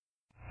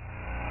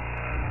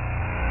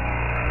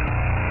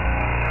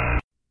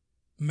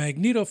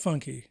Magneto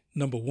Funky,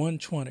 number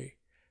 120.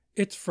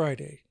 It's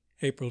Friday,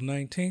 April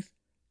 19th,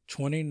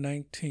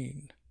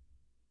 2019.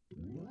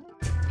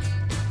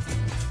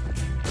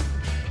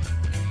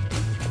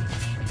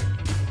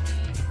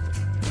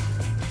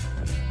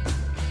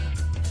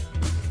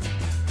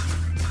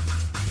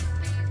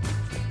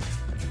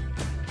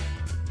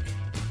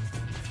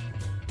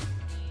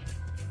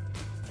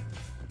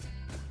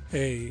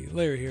 Hey,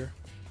 Larry here.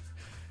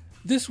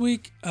 This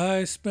week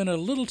I spent a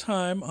little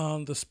time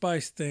on the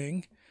Spice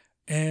thing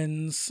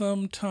and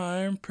some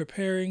time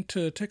preparing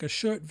to take a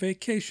short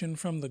vacation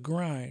from the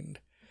grind.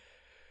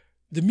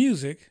 The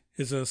music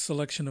is a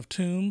selection of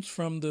tunes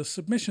from the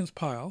submissions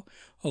pile,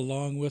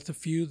 along with a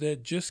few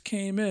that just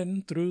came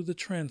in through the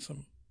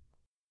transom.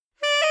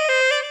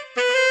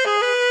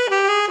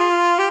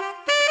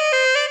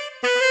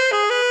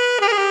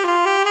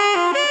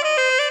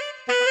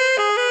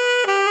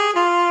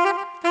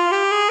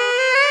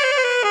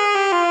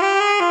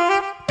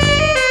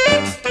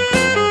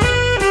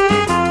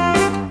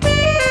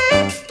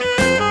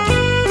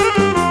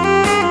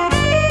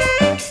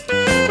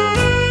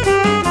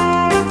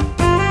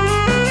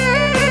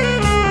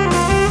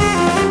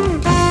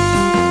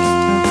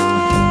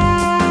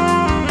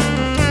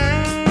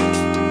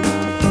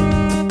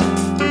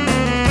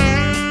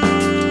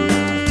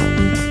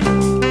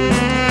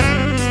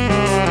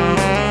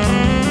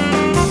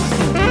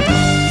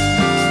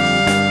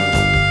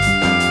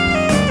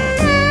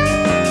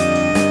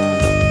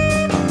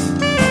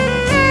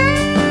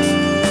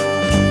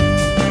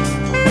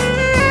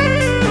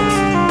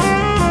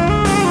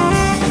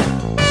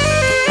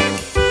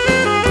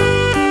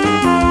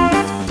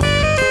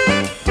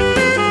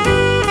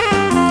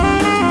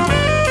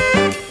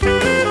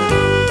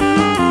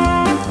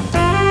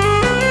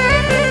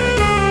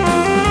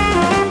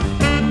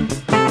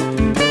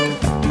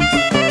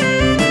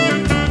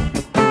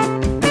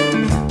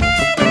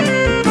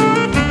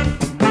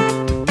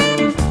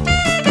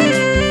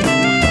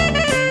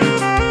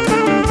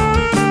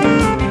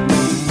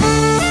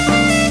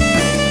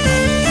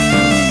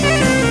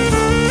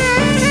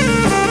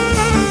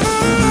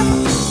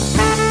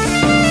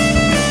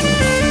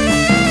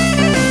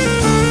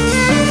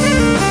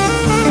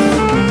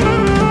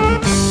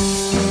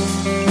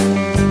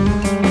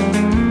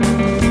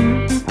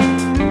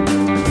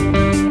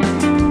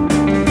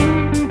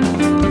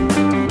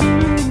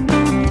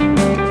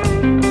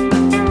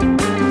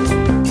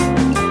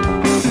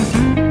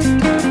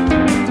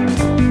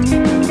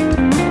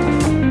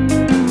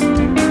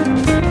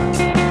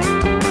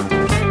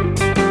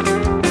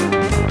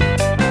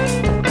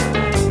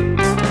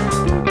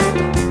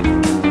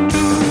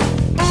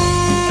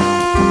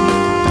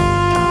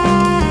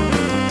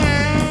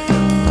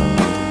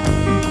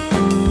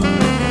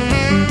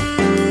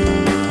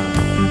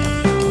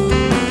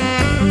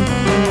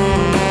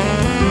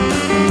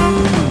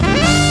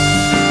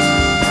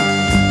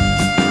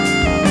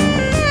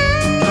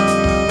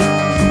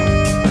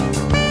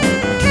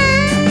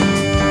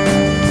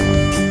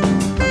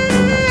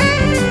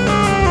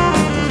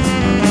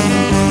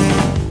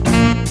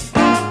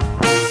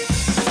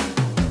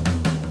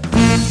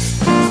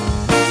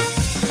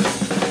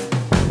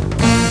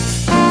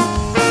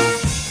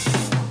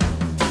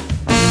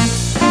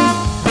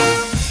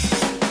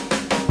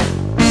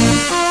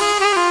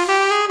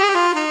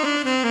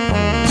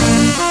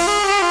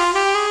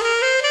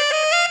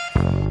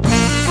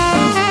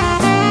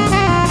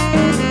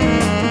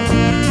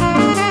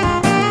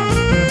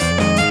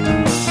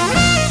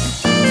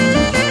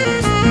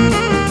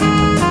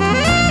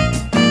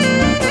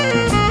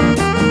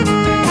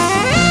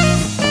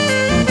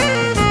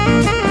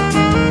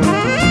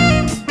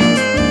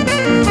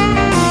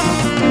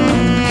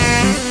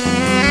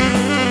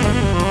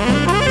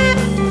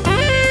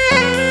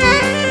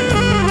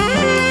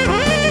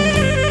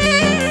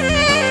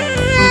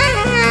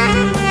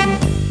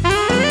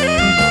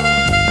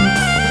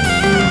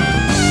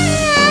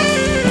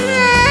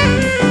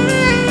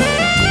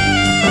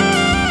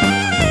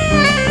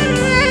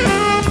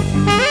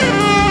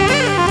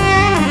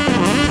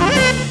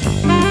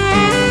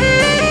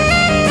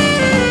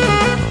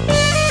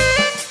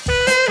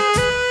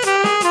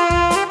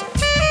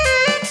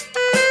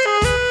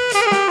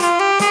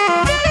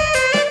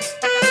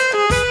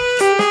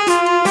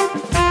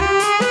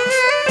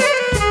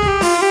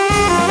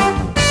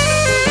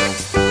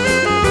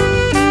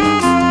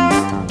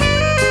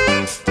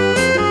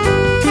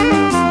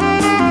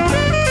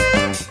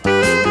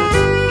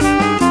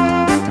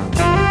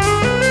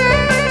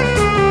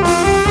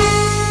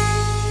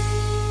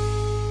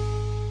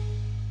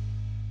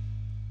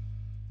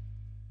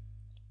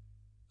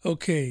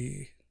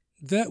 Okay,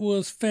 that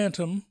was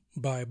Phantom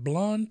by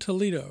Blonde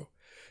Toledo,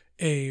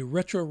 a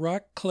retro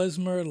rock,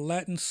 klezmer,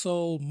 Latin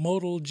soul,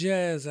 modal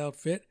jazz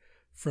outfit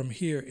from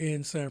here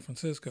in San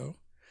Francisco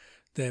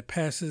that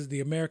passes the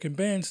American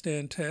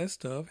Bandstand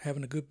test of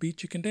having a good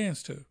beat you can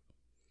dance to.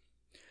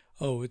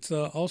 Oh, it's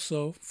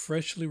also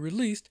freshly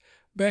released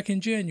back in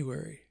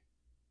January.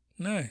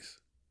 Nice.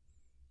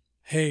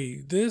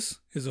 Hey, this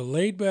is a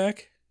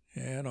laid-back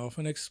and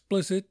often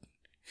explicit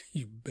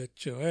You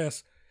bet your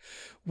ass.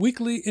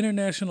 Weekly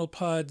international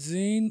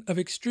podzine of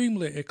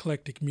extremely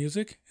eclectic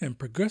music and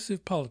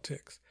progressive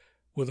politics,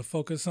 with a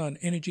focus on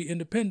energy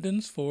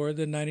independence for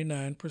the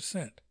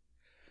 99%.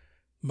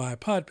 My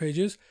pod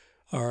pages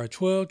are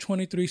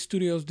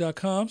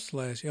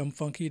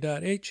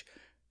 1223studios.com/mfunky.h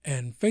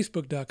and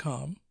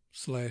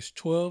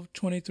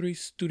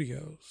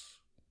facebook.com/1223studios.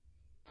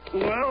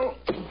 Well,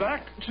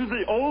 back to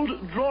the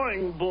old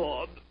drawing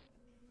board.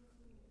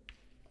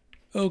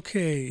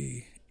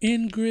 Okay,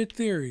 in-grid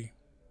theory.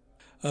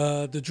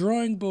 The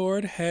drawing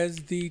board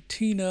has the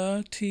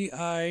Tina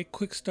TI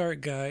Quick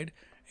Start Guide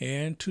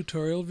and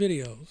tutorial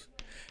videos.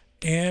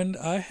 And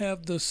I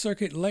have the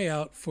circuit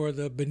layout for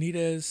the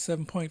Benitez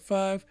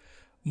 7.5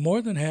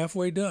 more than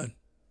halfway done,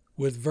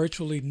 with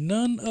virtually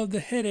none of the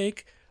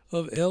headache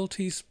of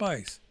LT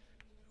Spice,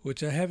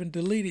 which I haven't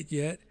deleted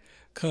yet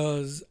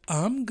because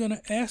I'm going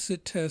to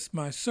acid test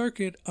my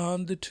circuit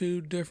on the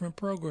two different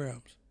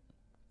programs.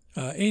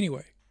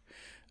 Anyway,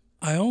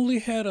 I only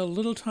had a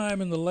little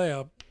time in the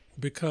lab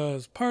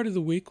because part of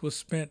the week was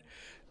spent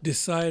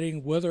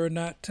deciding whether or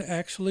not to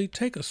actually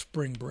take a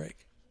spring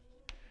break.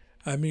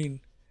 I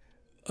mean,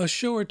 a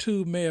show or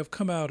two may have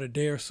come out a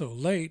day or so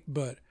late,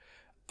 but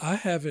I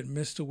haven't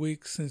missed a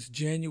week since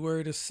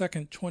January the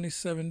 2nd,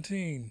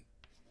 2017.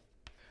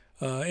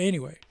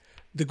 Anyway,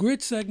 the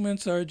grid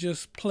segments are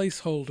just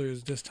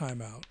placeholders this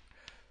time out.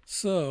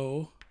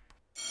 So,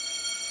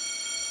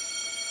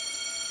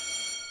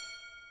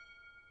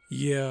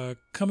 yeah,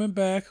 coming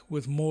back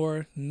with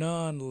more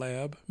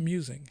non-lab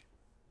musing.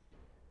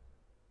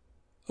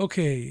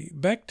 Okay,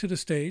 back to the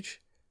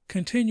stage,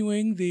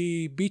 continuing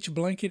the Beach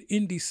Blanket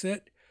indie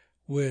set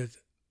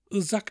with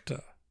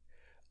Uzakta,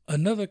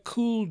 another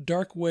cool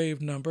dark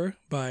wave number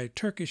by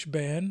Turkish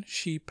band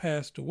She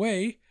Passed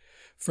Away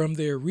from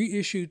their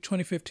reissued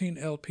 2015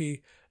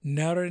 LP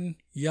Narın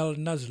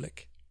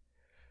Yalnızlık,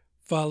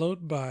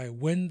 followed by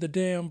When the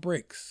Dam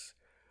Breaks,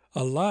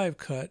 a live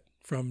cut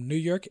from New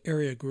York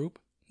area group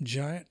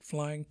Giant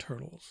Flying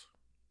Turtles.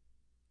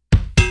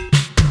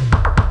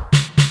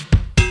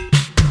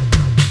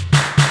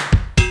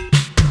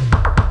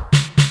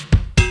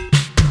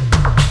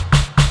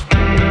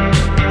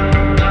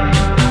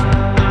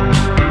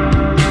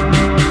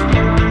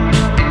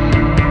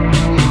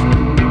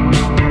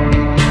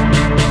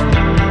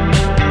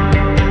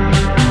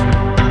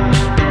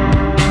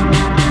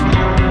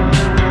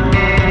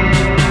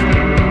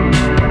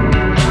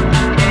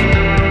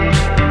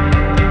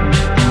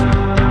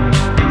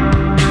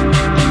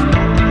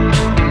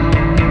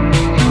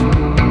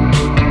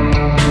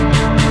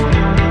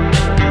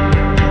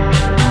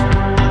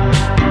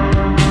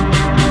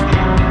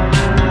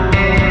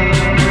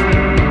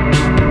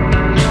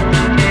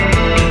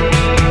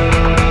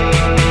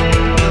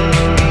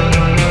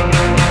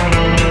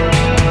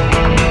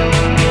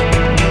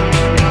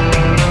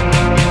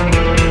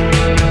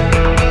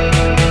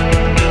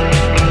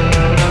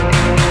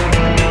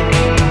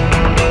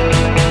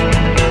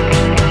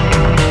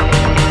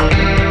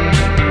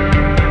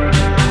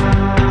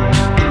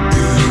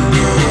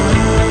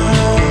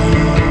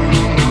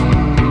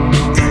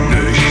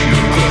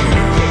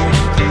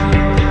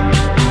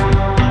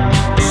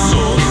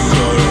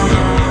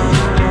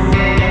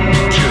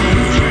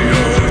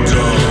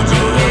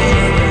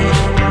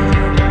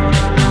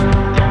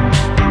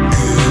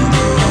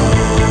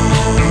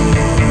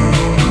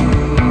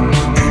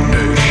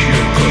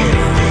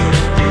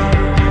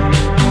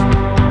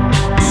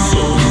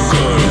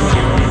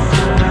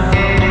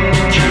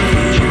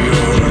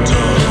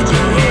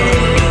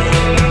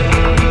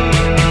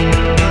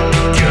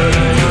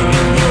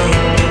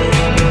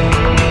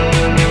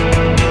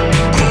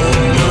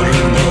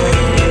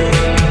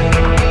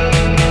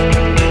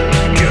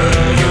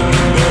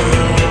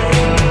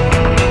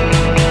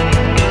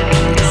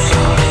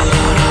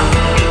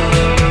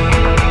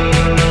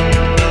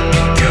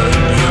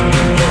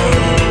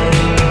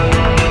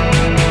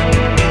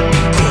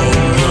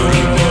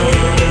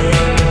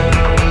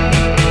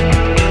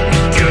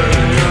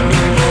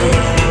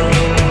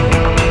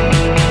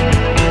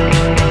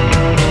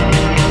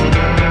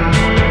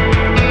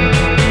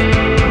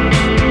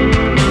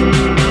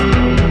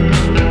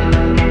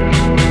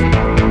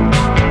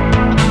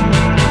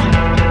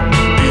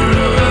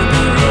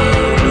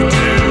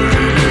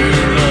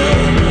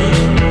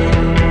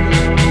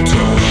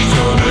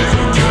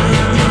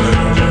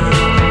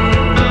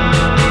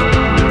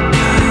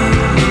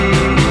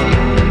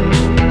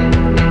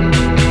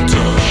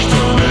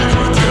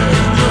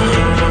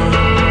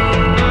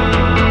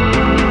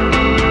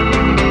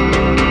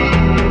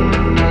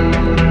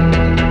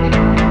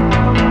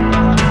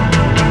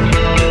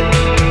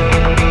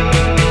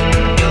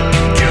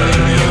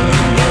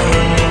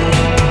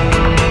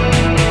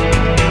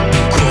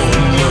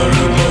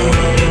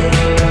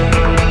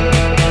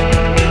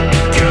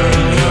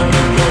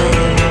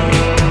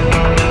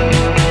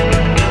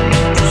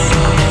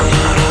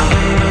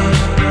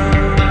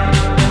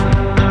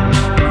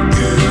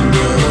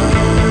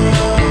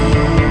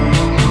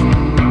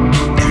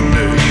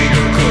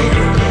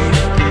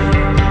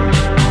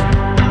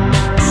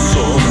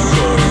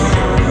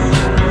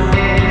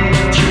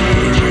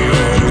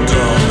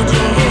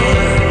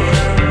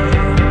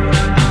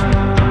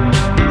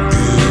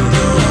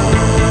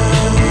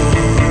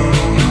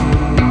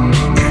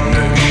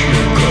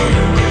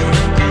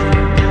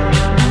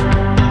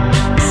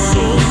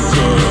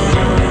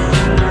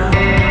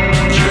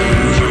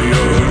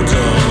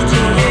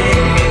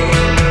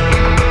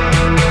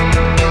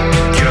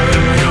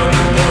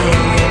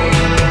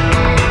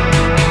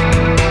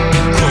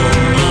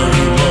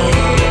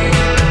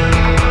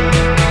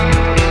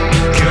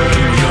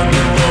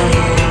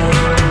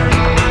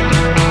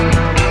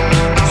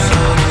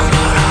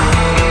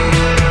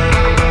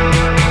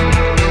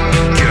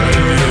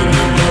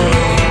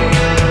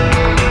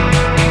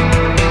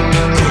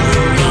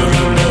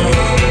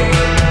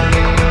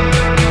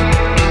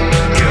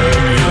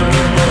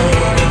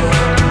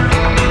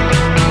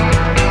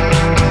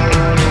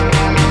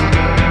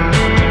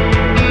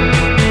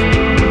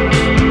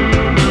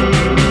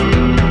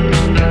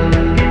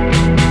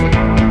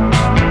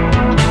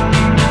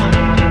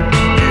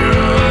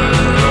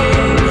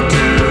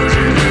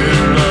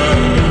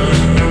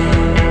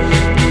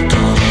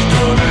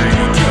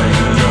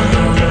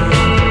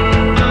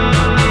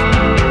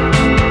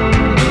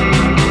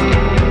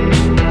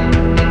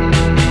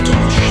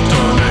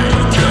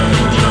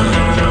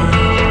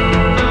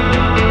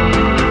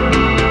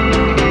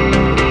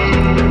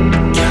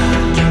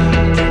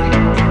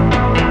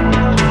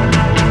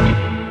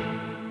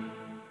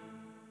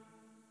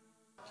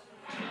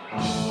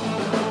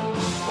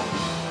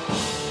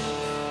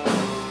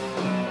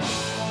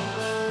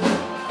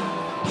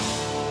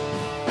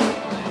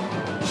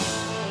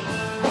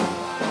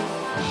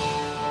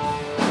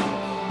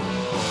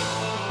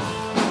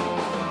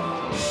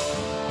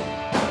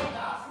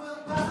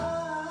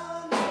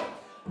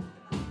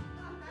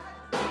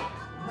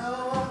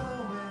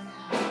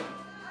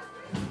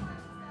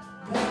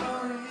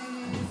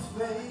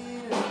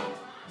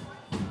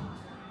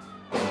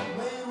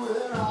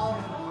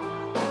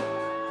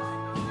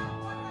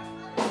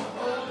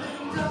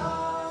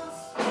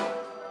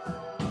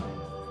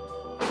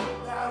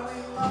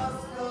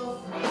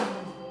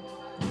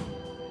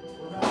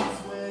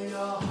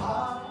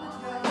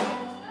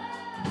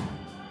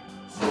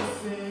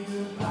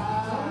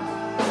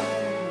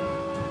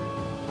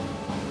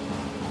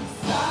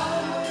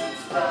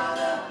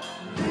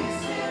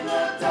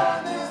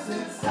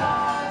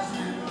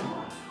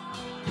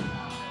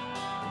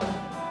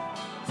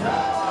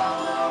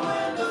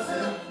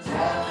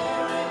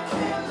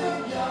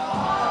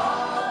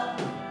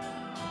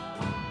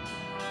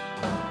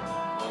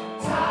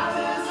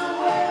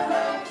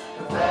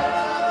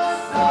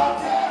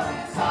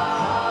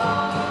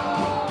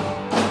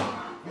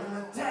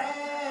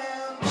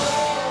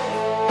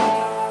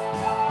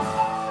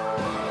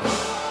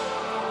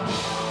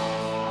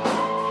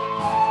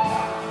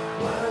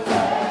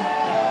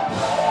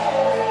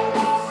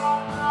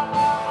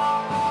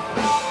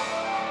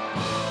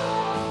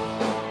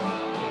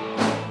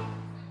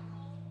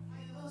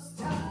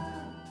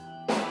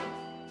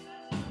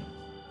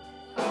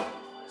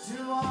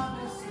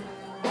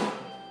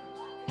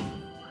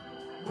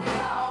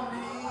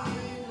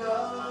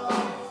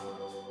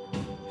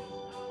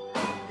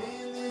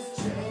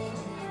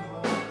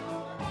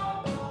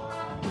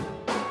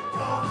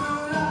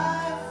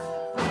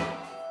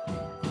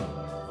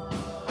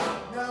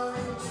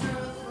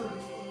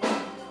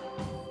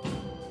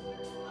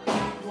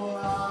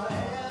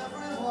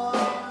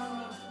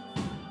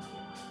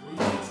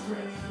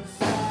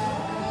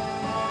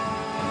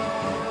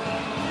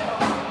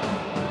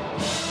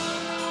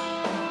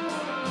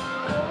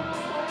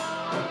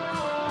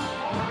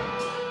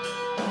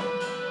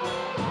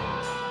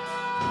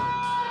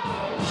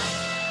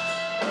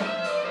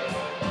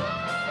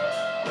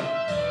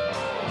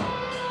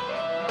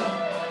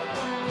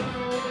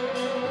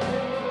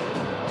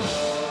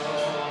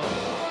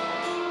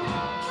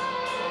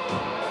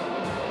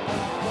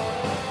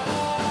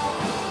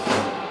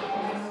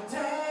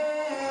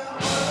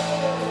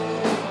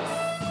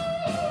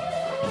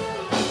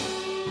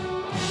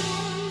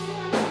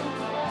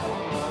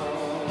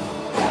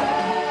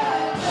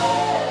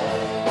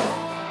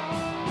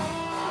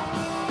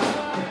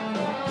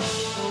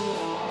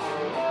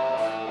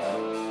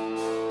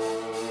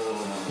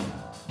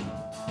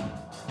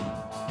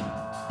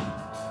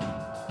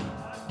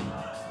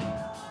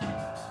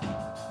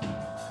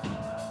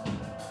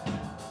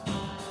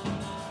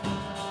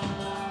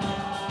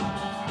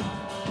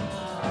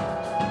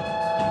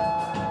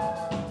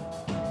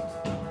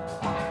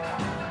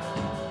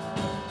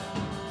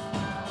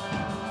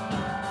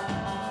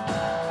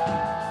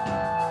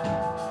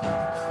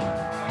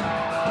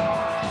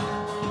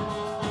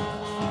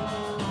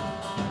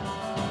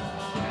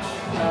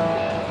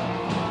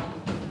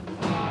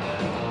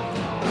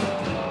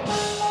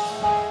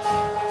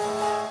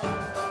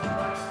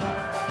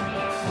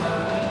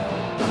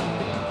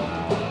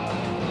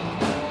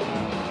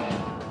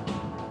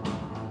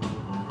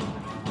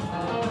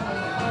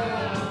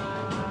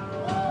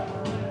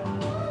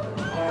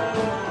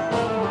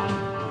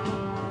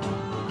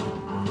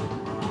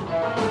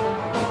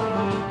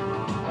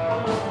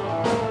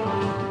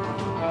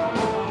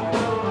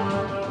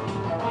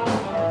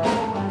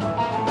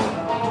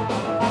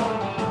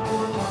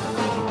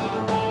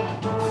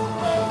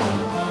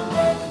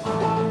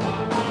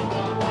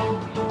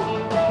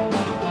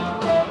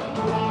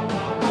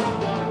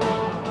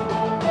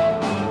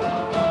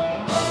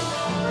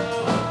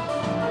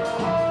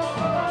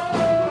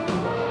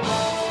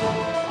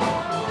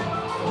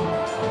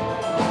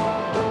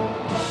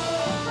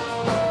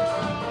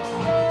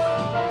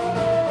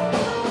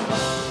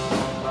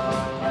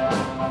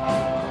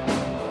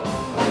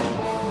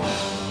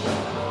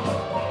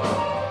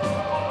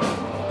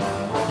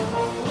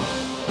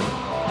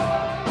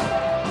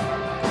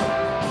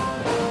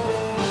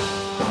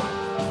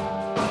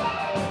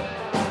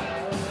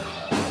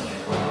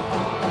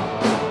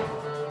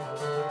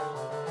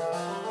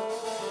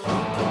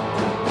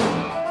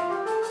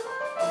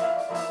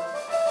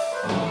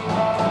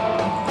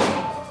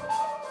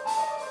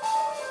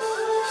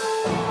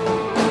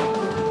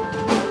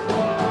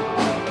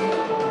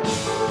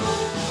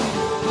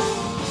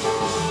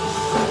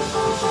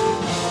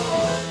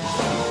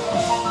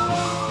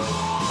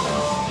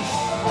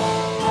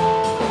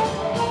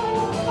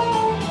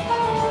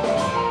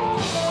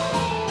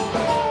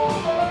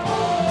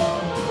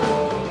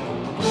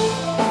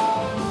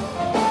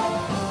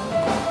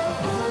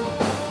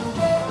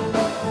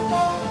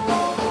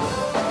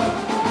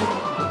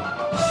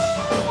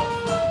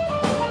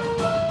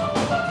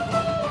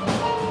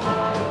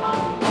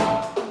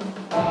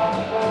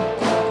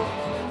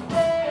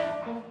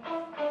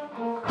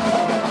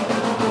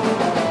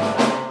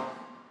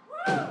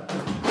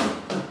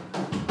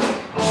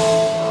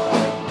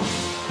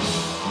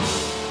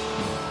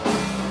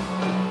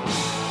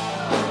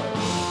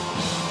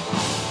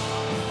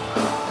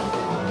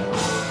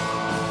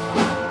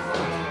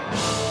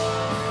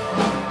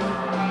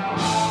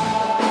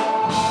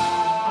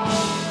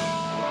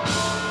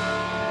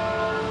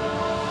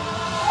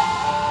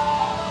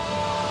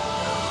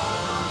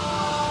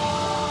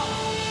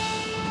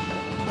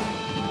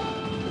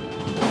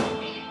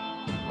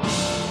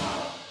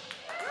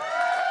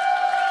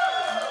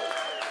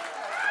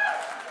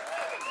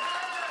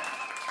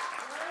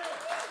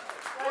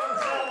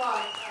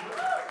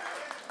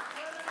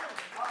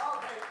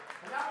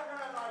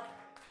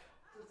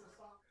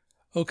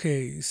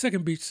 Okay,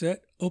 second beach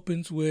set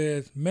opens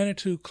with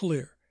Manitou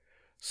Clear,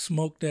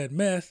 Smoke That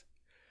Meth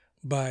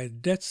by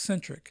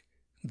Deathcentric,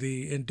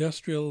 the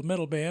industrial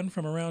metal band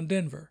from around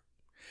Denver.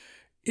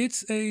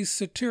 It's a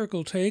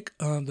satirical take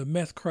on the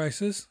meth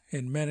crisis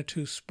in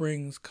Manitou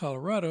Springs,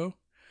 Colorado,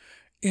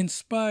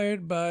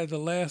 inspired by the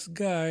last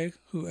guy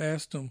who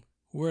asked him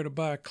where to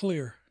buy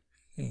clear.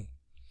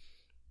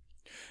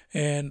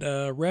 And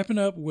wrapping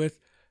up with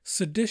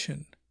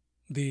Sedition,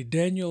 the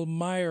Daniel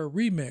Meyer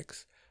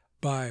remix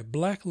by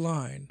Black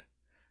Line,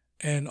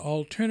 an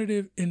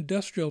alternative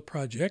industrial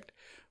project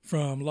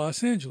from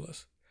Los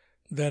Angeles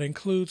that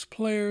includes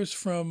players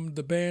from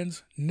the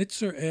bands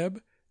Nitzer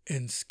Ebb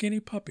and Skinny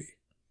Puppy.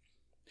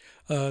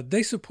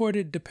 They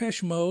supported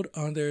Depeche Mode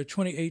on their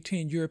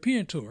 2018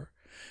 European tour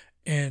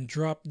and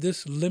dropped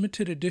this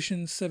limited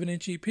edition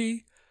 7-inch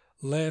EP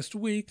last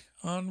week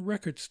on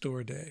Record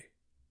Store Day.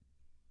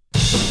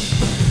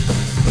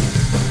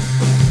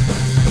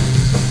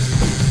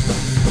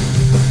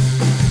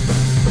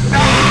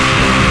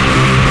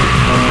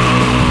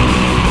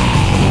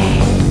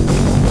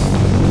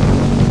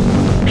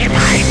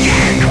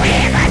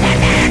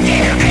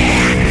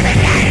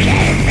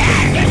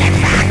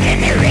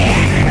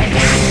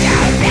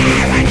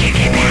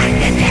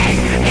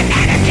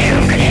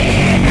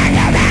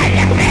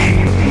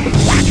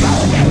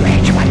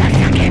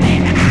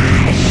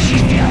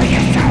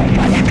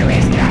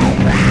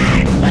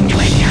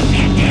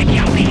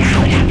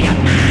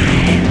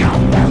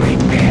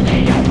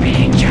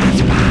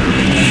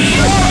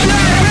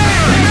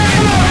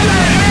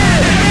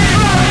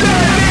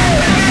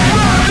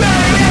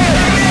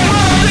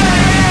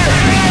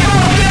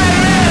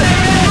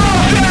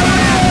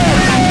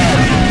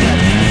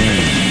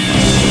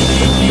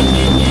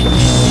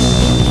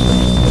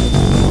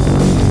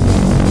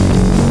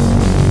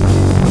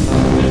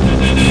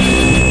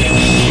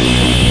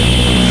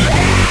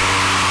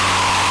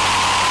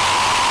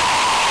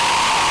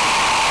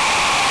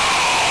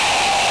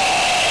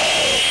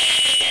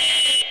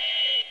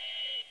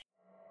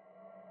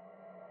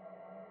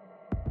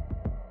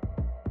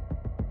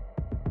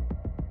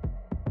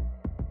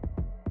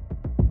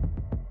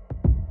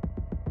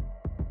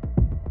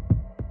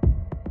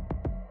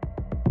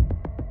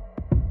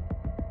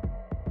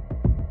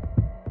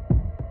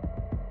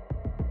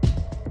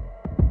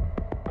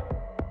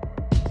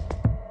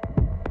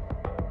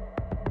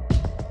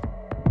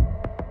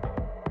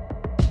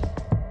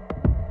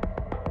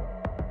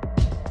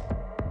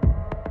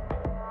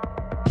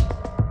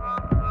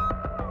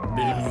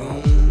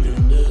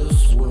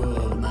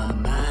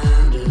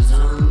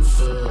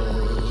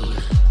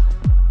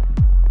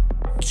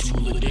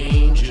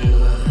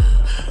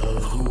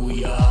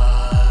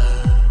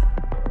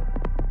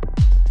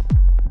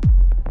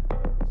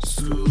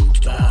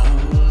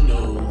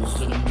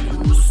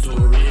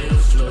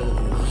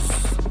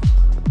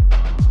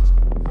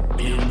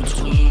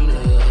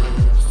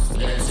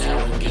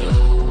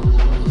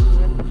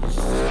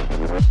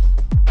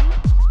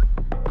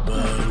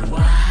 But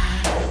why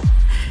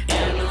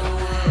in the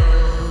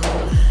world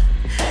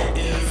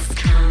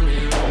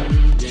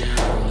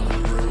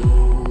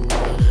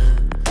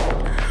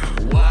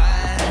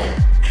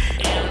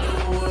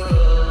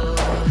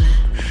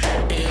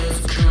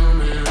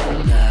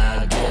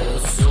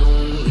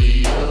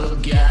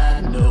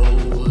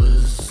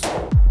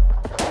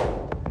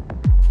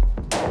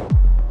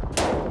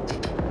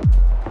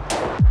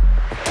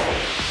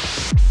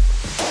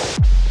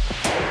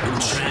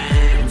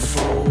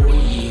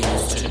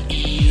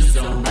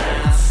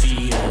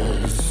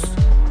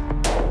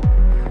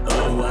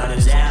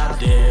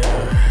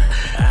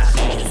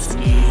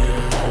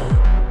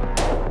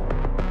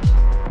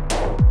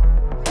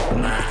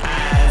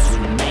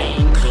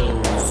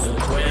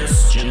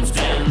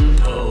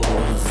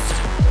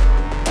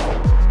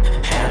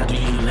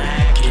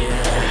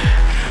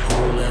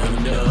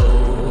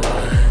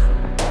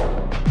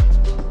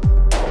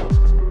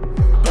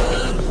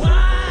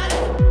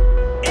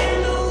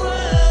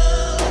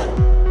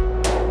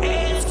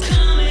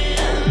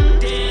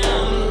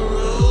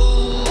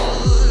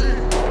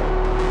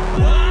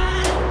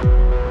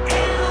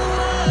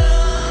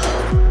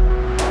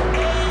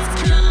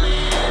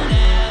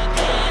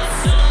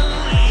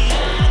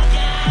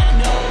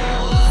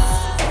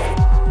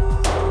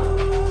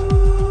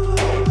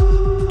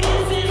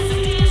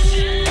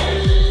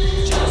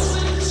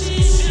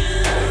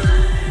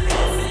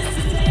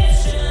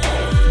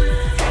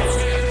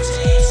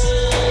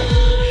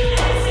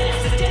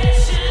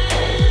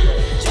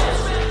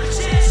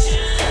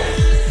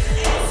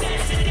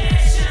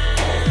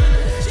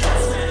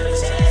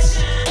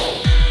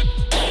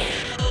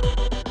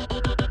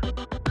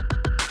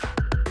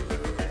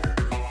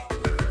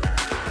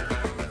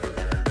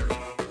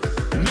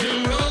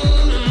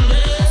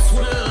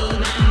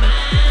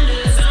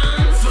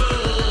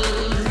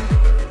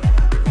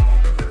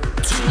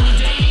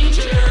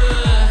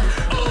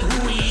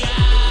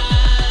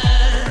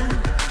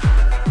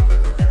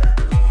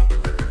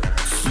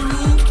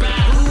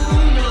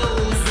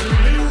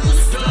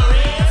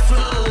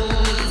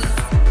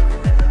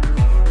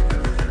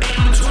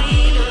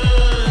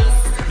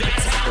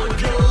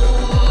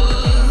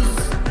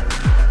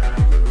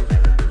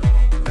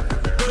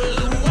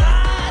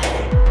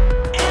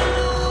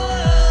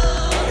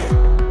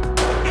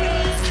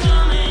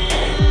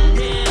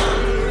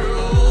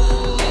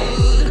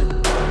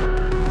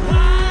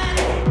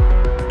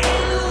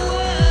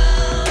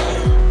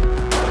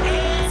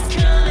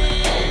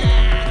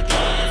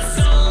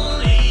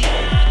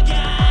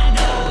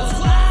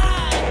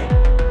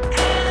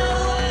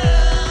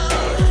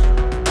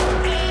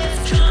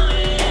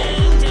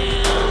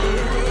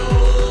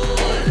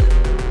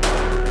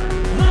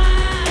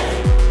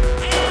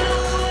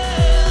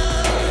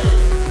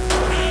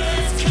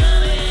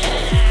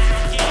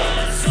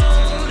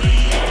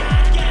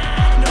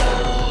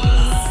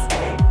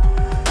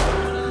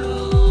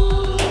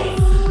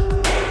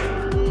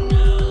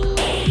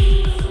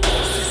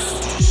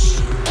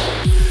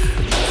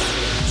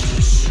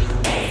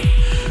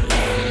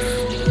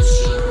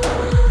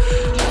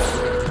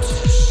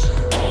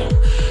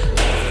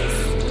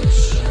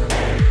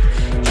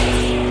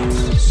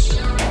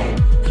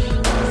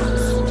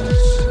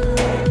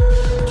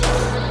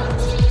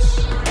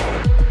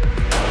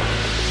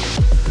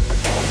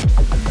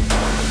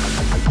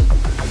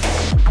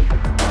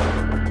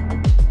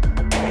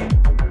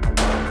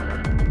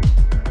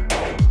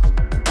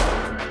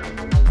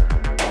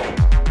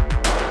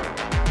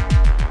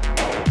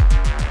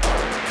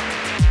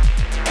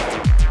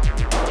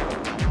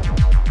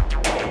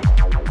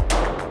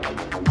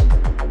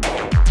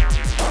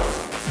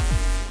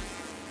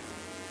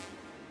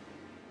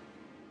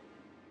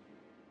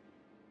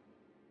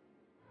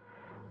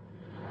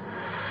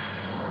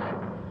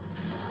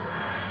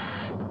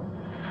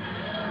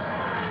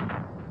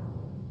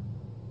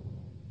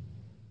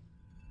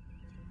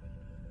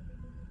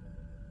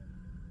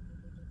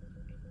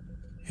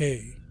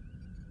Hey,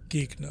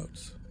 Geek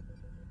Notes.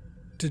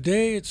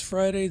 Today it's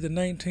Friday the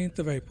 19th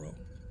of April,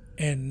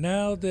 and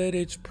now that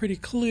it's pretty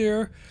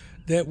clear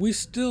that we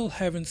still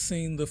haven't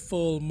seen the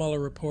full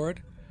Mueller report,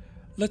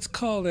 let's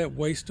call that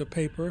waste of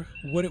paper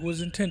what it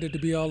was intended to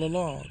be all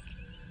along.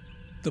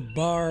 The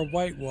Barr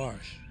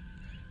whitewash.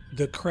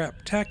 The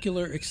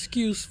craptacular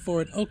excuse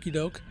for an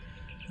okey-doke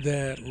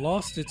that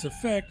lost its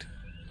effect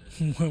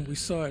when we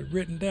saw it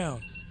written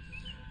down.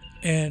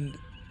 And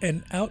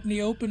an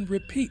out-in-the-open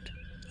repeat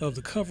of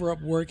the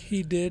cover-up work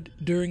he did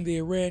during the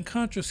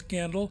Iran-Contra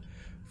scandal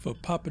for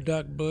Papa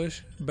Doc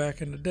Bush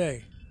back in the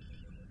day.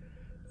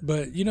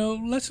 But,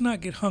 let's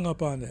not get hung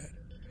up on that.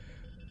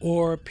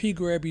 Or P.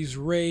 Grabby's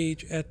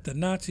rage at the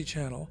Nazi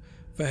Channel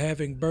for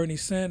having Bernie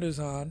Sanders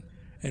on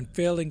and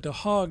failing to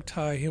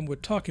hog-tie him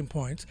with talking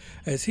points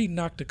as he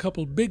knocked a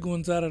couple big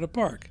ones out of the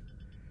park.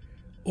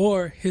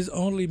 Or his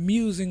only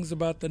musings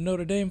about the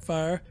Notre Dame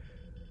fire,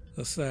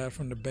 aside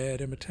from the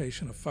bad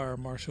imitation of Fire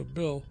Marshal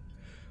Bill,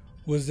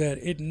 was that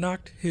it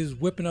knocked his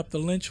whipping up the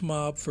lynch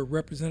mob for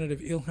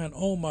Representative Ilhan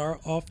Omar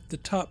off the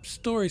top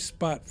story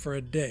spot for a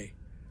day.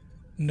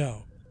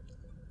 No.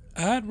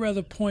 I'd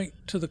rather point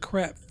to the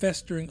crap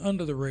festering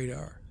under the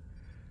radar,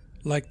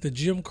 like the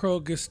Jim Crow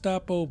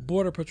Gestapo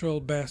Border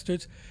Patrol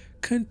bastards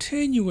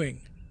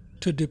continuing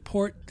to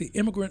deport the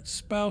immigrant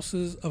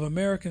spouses of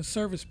American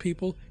service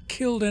people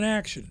killed in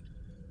action,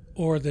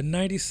 or the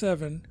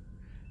 97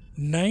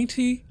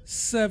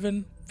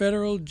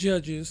 federal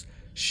judges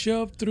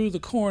shoved through the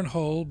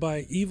cornhole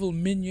by evil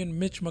minion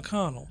Mitch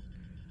McConnell,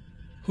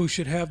 who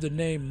should have the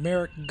name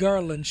Merrick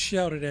Garland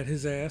shouted at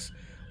his ass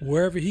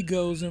wherever he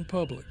goes in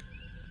public.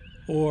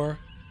 Or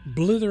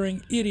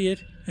blithering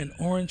idiot and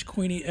Orange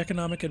Queenie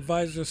economic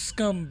advisor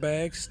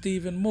scumbag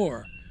Stephen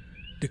Moore,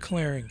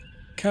 declaring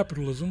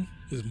capitalism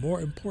is more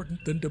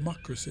important than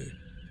democracy.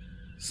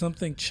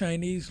 Something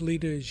Chinese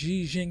leader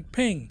Xi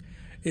Jinping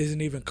isn't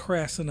even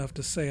crass enough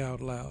to say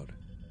out loud.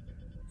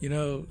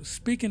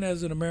 Speaking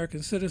as an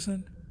American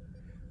citizen,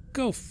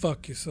 go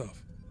fuck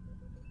yourself.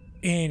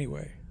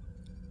 Anyway,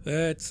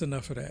 that's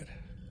enough of that.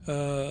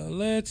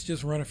 Let's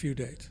just run a few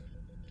dates.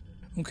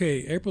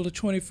 Okay, April the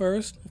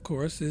 21st, of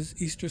course, is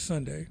Easter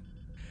Sunday.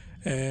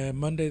 And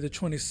Monday the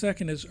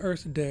 22nd is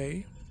Earth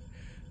Day.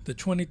 The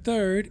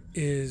 23rd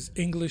is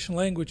English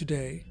Language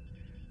Day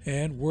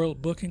and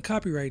World Book and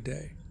Copyright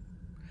Day.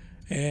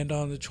 And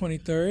on the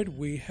 23rd,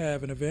 we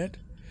have an event,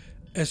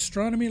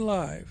 Astronomy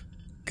Live,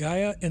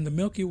 Gaia and the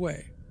Milky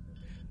Way.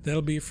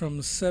 That'll be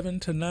from 7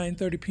 to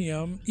 9:30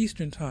 p.m.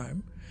 Eastern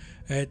Time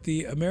at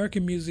the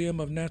American Museum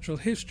of Natural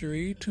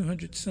History,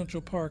 200 Central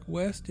Park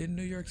West in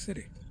New York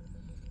City.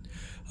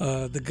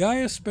 The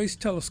Gaia Space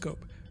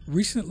Telescope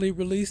recently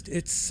released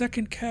its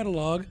second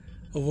catalog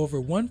of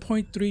over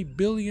 1.3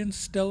 billion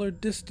stellar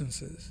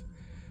distances,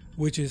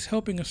 which is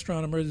helping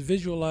astronomers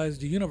visualize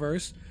the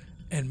universe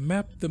and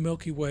map the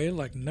Milky Way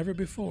like never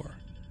before.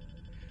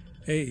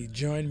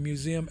 Join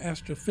museum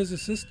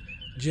astrophysicist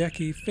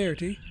Jackie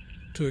Faherty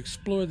to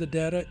explore the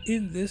data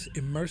in this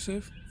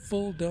immersive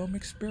full dome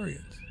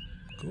experience.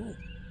 Cool.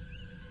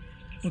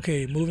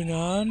 Okay, moving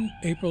on,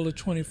 April the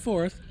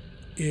 24th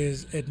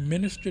is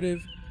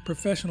Administrative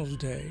Professionals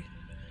Day,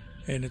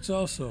 and it's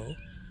also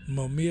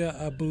Mumia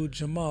Abu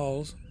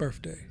Jamal's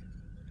birthday.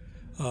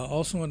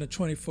 Also on the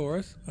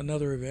 24th,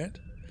 another event,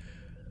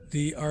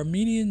 the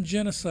Armenian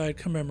Genocide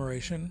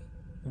Commemoration,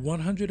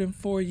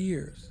 104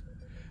 years.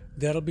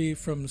 That'll be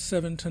from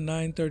 7 to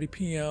 9:30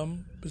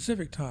 p.m.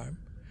 Pacific Time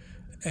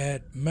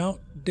at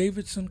Mount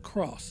Davidson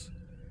Cross,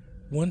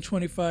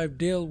 125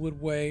 Dalewood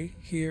Way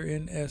here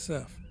in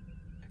SF.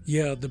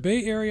 Yeah, the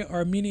Bay Area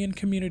Armenian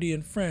community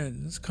and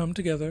friends come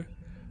together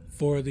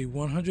for the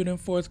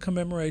 104th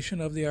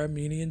commemoration of the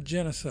Armenian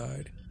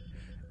Genocide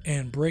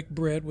and break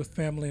bread with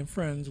family and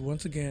friends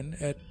once again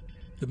at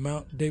the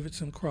Mount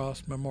Davidson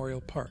Cross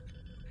Memorial Park.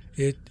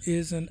 It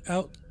is an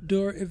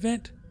outdoor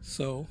event,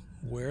 so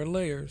wear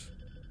layers.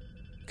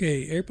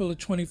 Okay, April the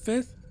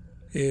 25th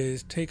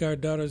is Take Our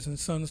Daughters and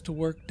Sons to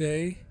Work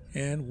Day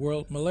and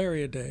World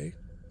Malaria Day.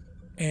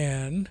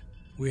 And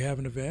we have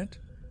an event,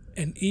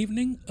 an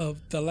evening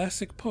of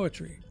Thalassic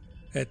Poetry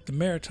at the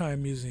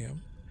Maritime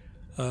Museum,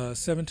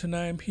 7 to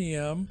 9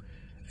 p.m.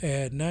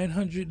 at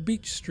 900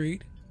 Beach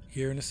Street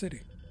here in the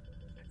city.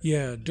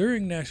 Yeah,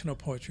 during National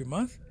Poetry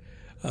Month,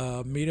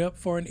 meet up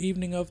for an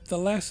evening of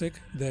Thalassic,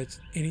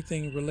 that's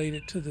anything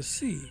related to the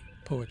sea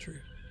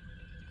poetry.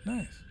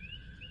 Nice.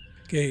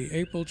 Okay,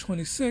 April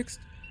 26th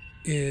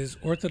is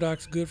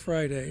Orthodox Good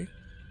Friday.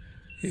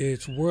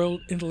 It's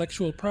World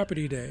Intellectual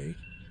Property Day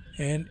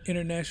and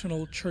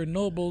International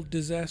Chernobyl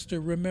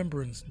Disaster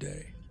Remembrance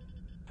Day.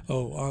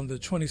 On the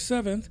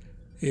 27th,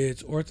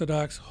 it's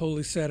Orthodox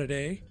Holy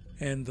Saturday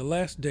and the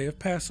last day of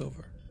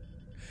Passover.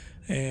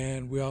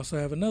 And we also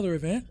have another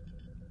event,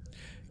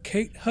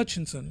 Kate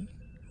Hutchinson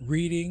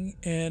reading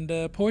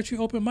and poetry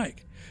open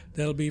mic.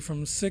 That'll be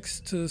from 6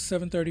 to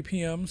 7:30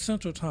 p.m.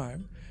 Central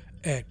Time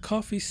at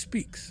Coffee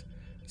Speaks,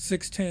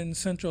 610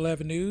 Central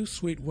Avenue,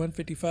 Suite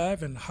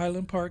 155 in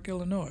Highland Park,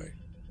 Illinois.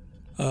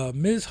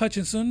 Ms.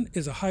 Hutchinson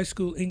is a high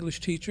school English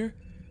teacher,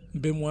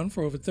 been one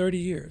for over 30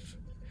 years.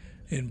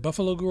 In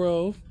Buffalo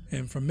Grove,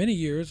 and for many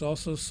years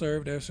also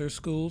served as her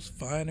school's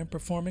fine and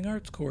performing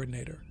arts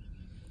coordinator.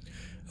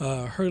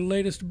 Her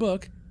latest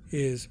book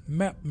is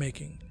Map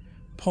Making,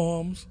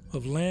 Poems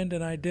of Land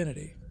and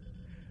Identity.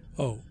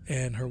 Oh,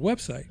 and her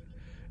website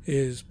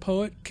is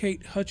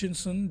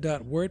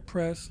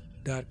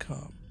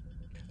poetkatehutchinson.wordpress.com.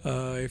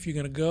 If you're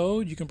going to go,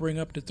 you can bring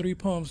up to 3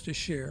 poems to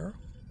share.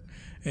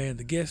 And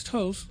the guest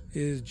host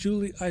is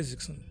Julie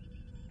Isaacson.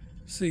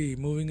 See,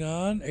 moving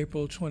on,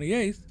 April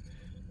 28th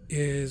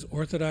is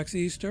Orthodox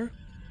Easter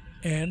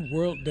and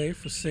World Day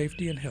for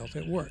Safety and Health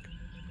at Work.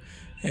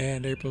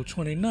 And April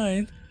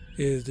 29th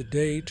is the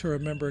Day to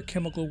Remember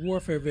Chemical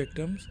Warfare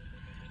Victims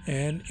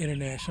and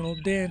International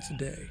Dance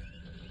Day.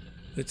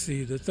 Let's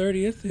see, the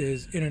 30th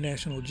is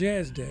International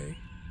Jazz Day.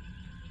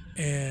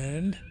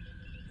 And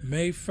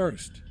May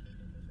 1st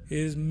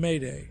is May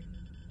Day.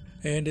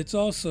 And it's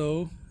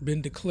also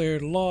been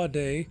declared Law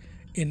Day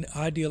in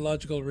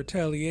ideological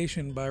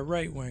retaliation by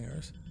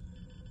right-wingers.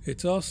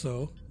 It's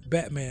also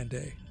Batman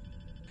Day.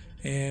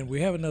 And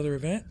we have another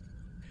event,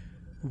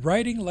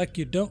 Writing Like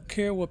You Don't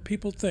Care What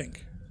People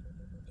Think.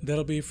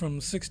 That'll be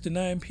from 6 to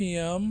 9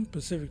 p.m.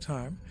 Pacific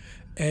Time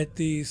at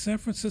the San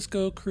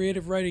Francisco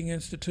Creative Writing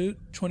Institute,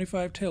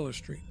 25 Taylor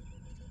Street.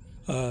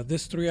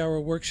 This 3-hour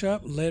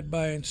workshop, led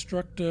by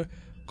instructor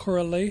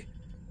Coralie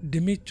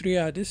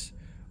Dimitriadis,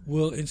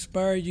 will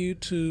inspire you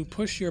to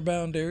push your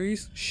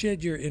boundaries,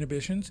 shed your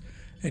inhibitions,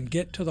 and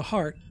get to the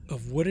heart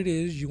of what it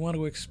is you want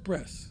to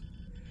express.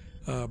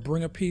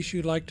 Bring a piece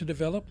you'd like to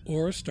develop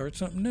or start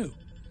something new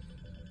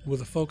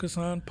with a focus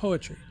on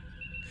poetry.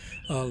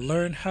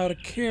 Learn how to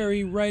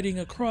carry writing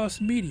across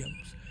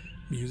mediums,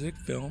 music,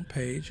 film,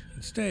 page,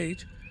 and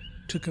stage,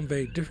 to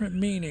convey different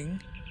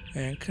meaning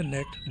and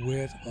connect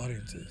with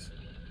audiences.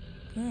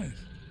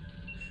 Nice.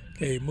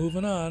 Okay,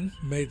 moving on,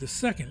 May the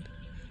 2nd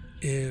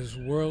is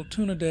World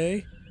Tuna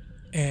Day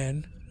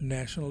and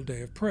National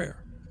Day of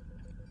Prayer.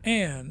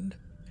 And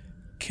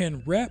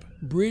Can Rap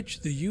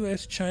Bridge the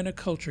U.S.-China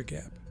Culture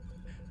Gap?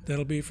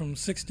 That'll be from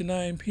 6 to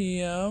 9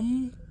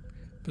 p.m.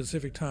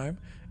 Pacific Time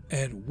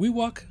at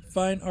WeWalk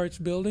Fine Arts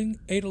Building,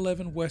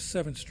 811 West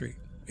 7th Street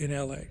in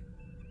L.A.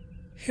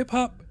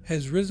 Hip-hop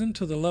has risen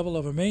to the level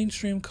of a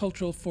mainstream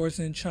cultural force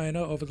in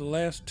China over the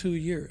last 2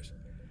 years.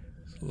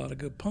 There's a lot of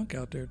good punk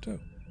out there, too.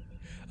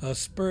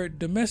 Spurred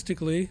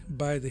domestically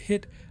by the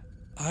hit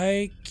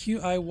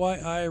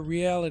IQIYI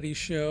reality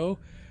show,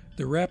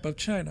 The Rap of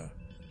China,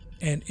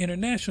 and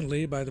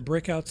internationally by the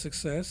breakout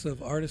success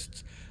of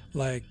artists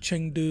like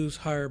Chengdu's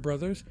Higher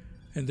Brothers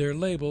and their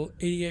label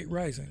 88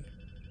 Rising.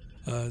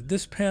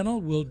 This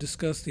panel will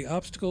discuss the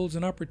obstacles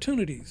and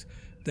opportunities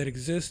that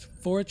exist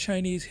for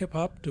Chinese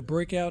hip-hop to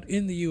break out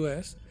in the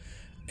U.S.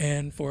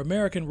 and for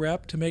American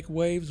rap to make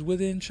waves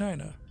within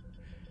China,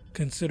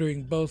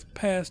 considering both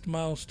past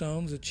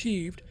milestones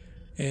achieved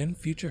and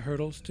future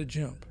hurdles to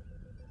jump.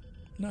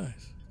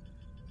 Nice.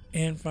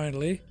 And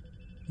finally,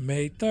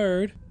 May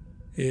 3rd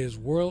is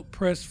World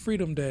Press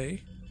Freedom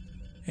Day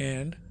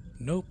and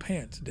No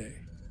Pants Day.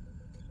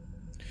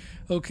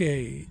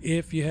 Okay,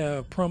 if you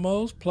have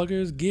promos,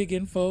 pluggers, gig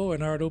info,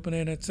 and art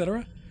opening,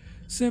 etc.,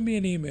 send me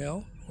an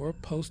email or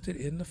post it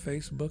in the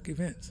Facebook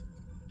events.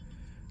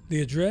 The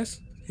address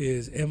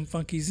is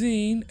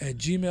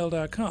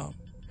mfunkyzine@gmail.com.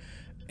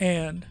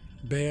 And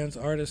bands,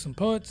 artists, and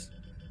poets,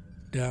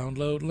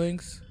 download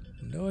links,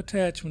 no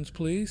attachments,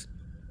 please,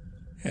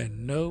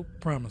 and no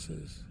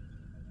promises.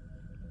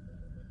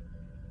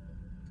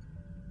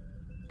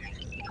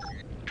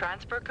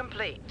 Transfer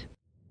complete.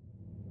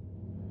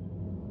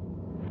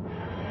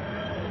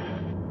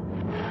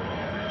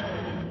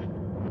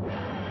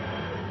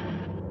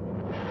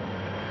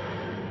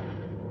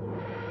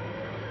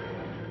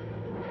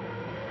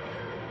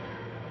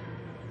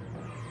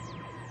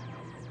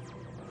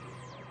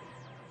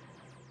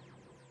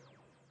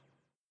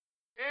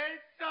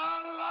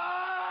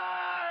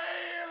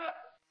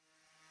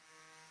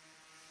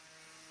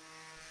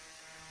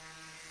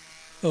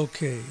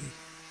 Okay,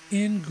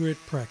 in grid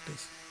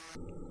practice.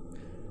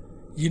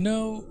 You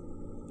know,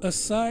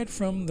 aside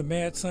from the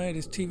Mad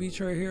Scientist TV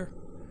show here,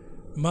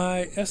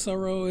 my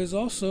SRO is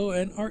also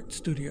an art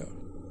studio.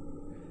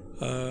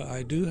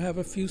 I do have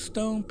a few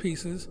stone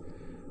pieces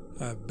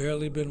I've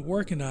barely been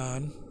working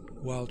on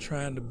while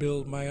trying to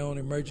build my own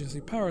emergency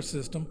power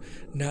system,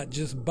 not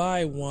just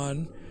buy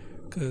one,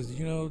 because,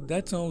 you know,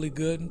 that's only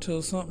good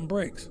until something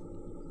breaks.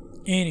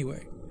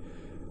 Anyway,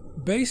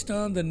 based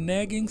on the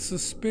nagging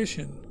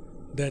suspicion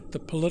that the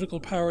political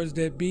powers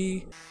that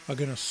be are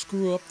going to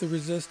screw up the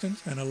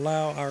resistance and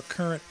allow our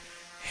current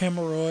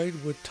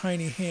hemorrhoid with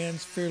tiny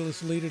hands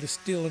fearless leader to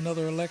steal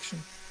another election.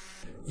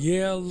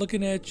 Yeah,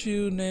 looking at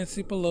you,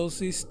 Nancy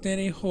Pelosi,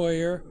 Steny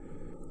Hoyer,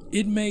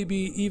 it may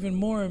be even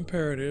more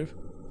imperative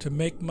to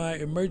make my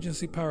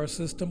emergency power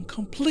system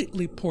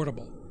completely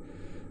portable.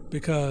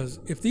 Because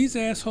if these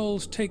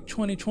assholes take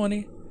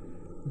 2020,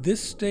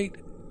 this state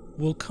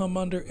will come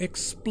under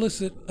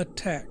explicit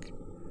attack.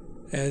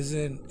 As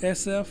in,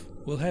 SF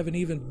will have an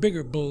even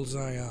bigger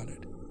bullseye on it.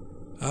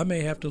 I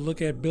may have to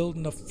look at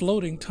building a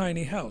floating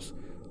tiny house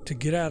to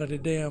get out of the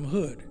damn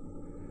hood.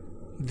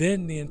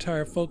 Then the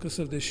entire focus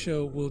of this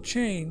show will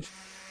change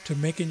to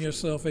making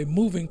yourself a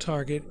moving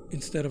target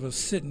instead of a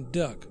sitting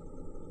duck.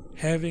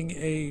 Having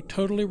a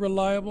totally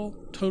reliable,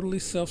 totally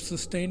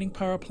self-sustaining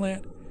power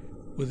plant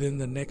within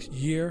the next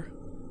year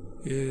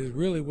is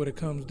really what it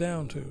comes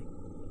down to.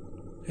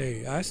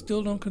 Hey, I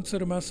still don't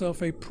consider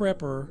myself a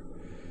prepper,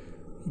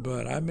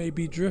 but I may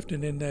be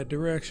drifting in that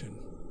direction.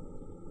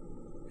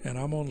 And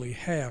I'm only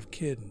half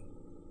kidding.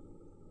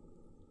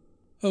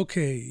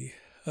 Okay,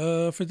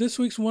 for this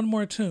week's One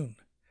More Tune,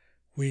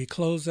 we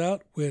close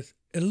out with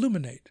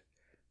Illuminate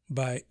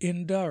by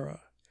Indara,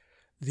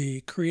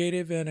 the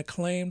creative and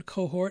acclaimed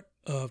cohort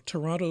of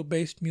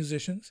Toronto-based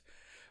musicians,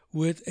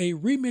 with a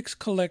remix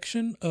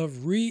collection of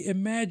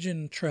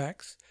reimagined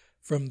tracks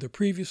from the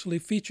previously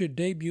featured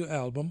debut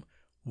album,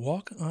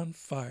 Walk on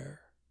Fire.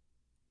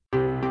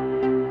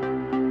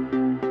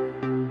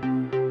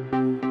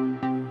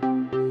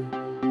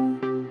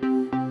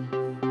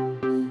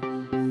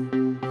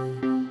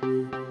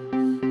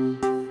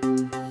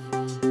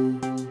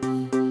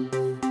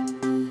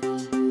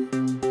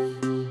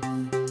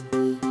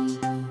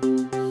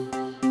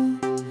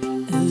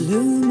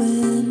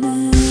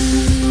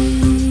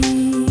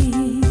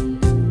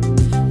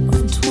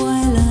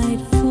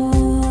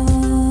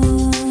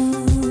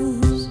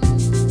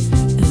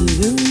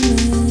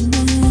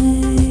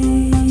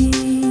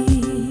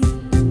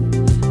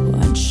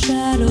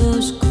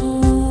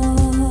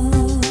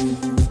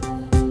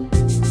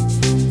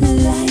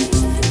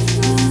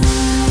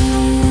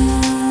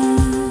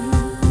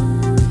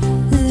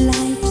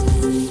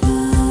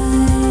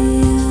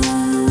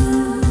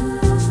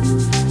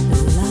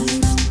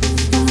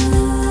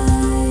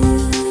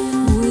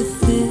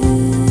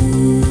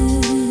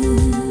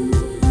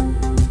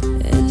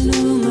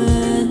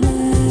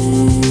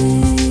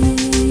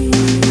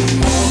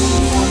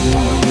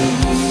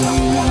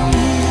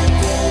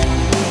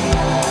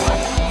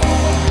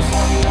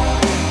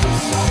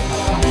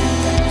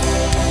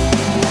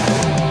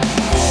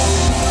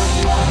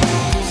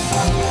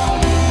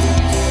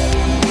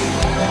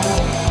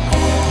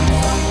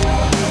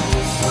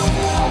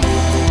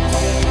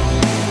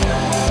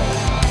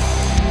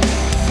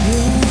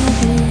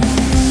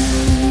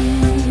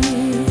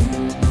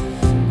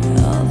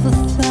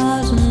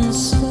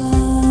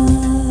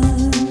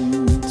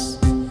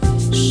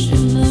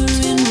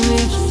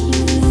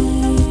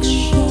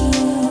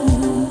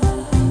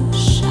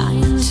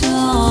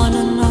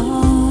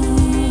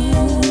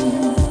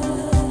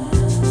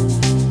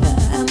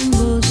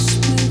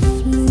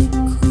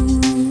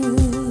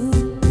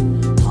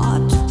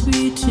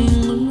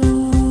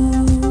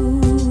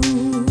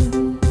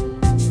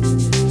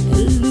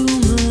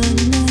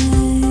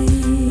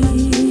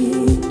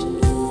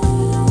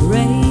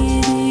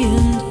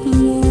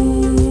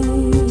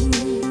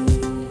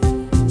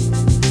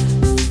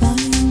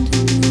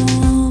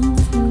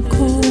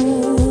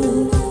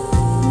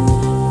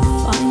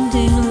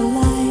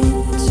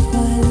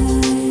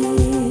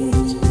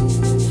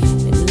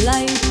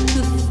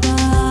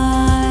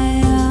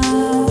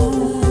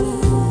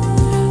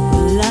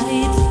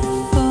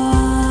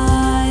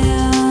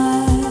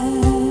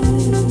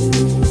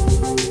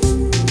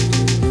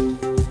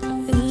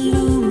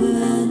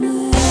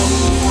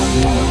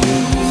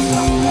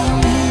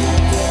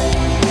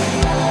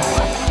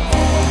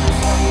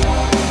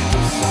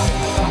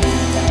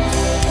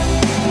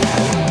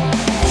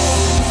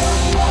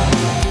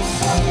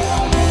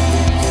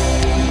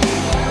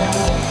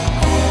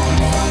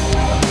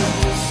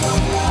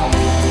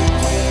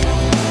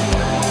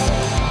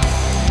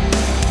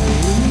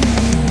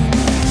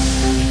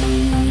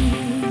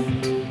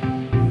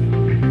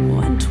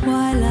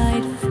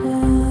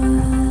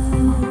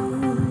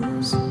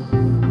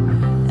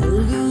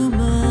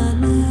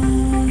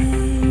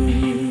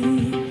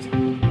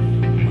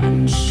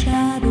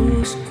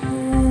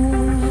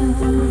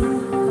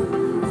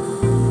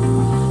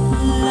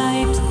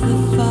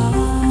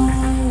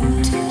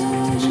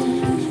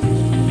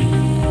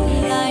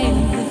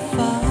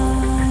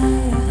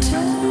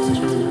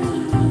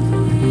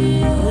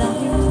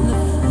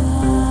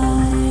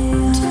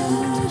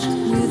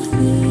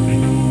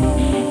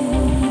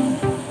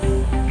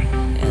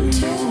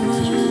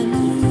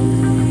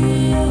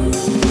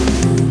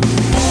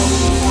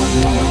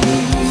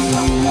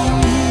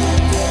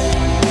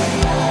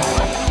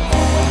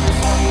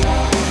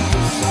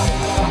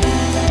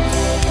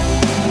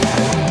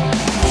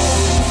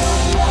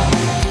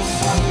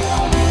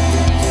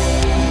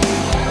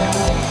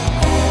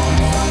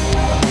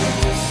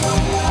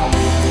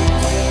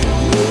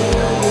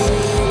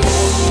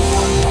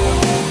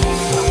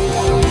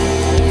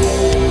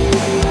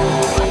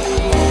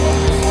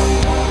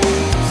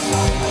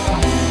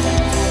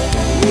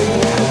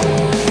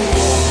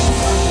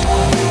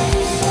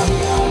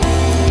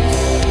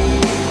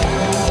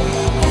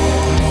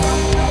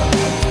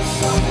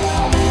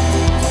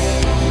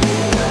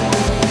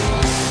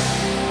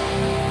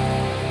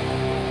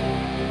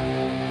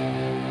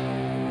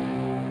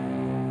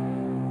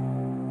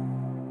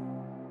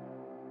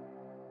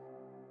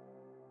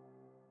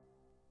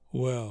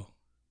 Well,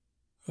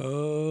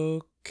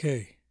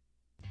 Okay.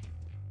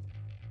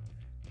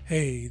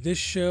 Hey, this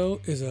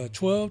show is a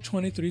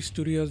 1223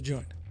 Studios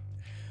joint.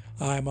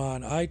 I'm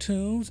on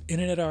iTunes,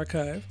 Internet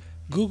Archive,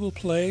 Google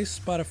Play,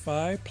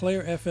 Spotify,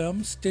 Player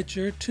FM,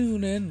 Stitcher,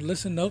 TuneIn,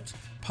 Listen Notes,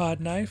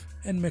 Podknife,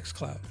 and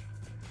Mixcloud.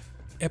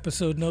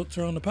 Episode notes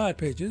are on the pod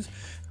pages,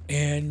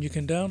 and you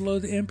can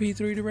download the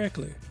MP3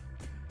 directly.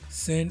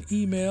 Send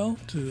email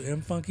to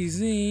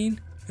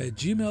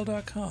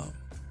mfunkyzine@gmail.com.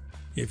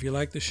 If you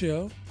like the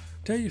show,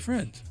 tell your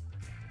friends.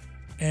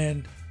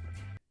 And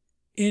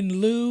in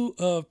lieu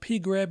of P.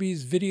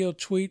 Grabby's video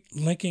tweet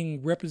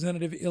linking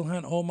Representative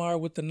Ilhan Omar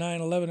with the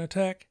 9/11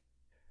 attack,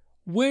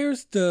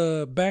 where's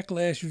the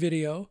backlash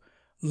video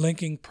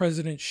linking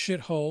President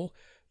Shithole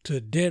to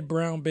dead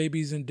brown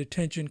babies in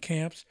detention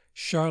camps,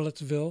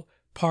 Charlottesville,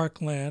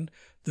 Parkland,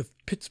 the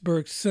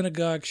Pittsburgh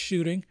synagogue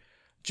shooting,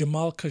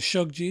 Jamal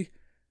Khashoggi,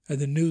 and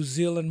the New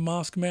Zealand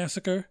mosque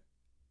massacre?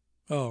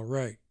 Oh,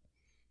 right.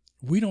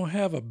 We don't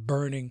have a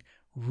burning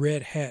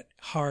red hat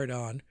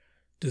hard-on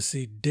to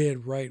see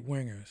dead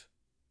right-wingers.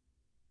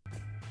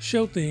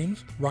 Show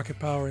themes, Rocket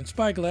Power and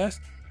Spyglass,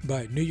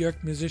 by New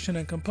York musician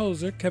and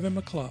composer Kevin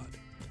MacLeod.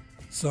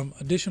 Some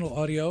additional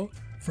audio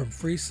from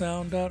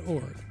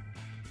freesound.org.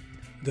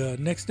 The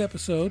next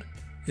episode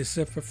is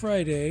set for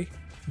Friday,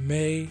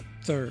 May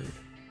 3rd.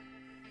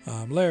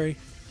 I'm Larry,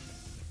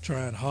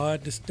 trying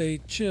hard to stay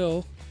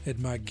chill at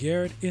my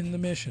garret in the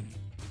Mission.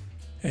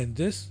 And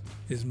this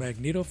is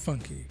Magneto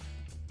Funky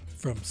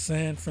from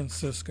San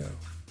Francisco,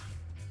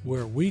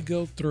 where we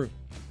go through,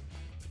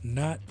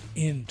 not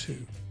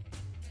into,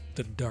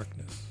 the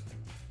darkness.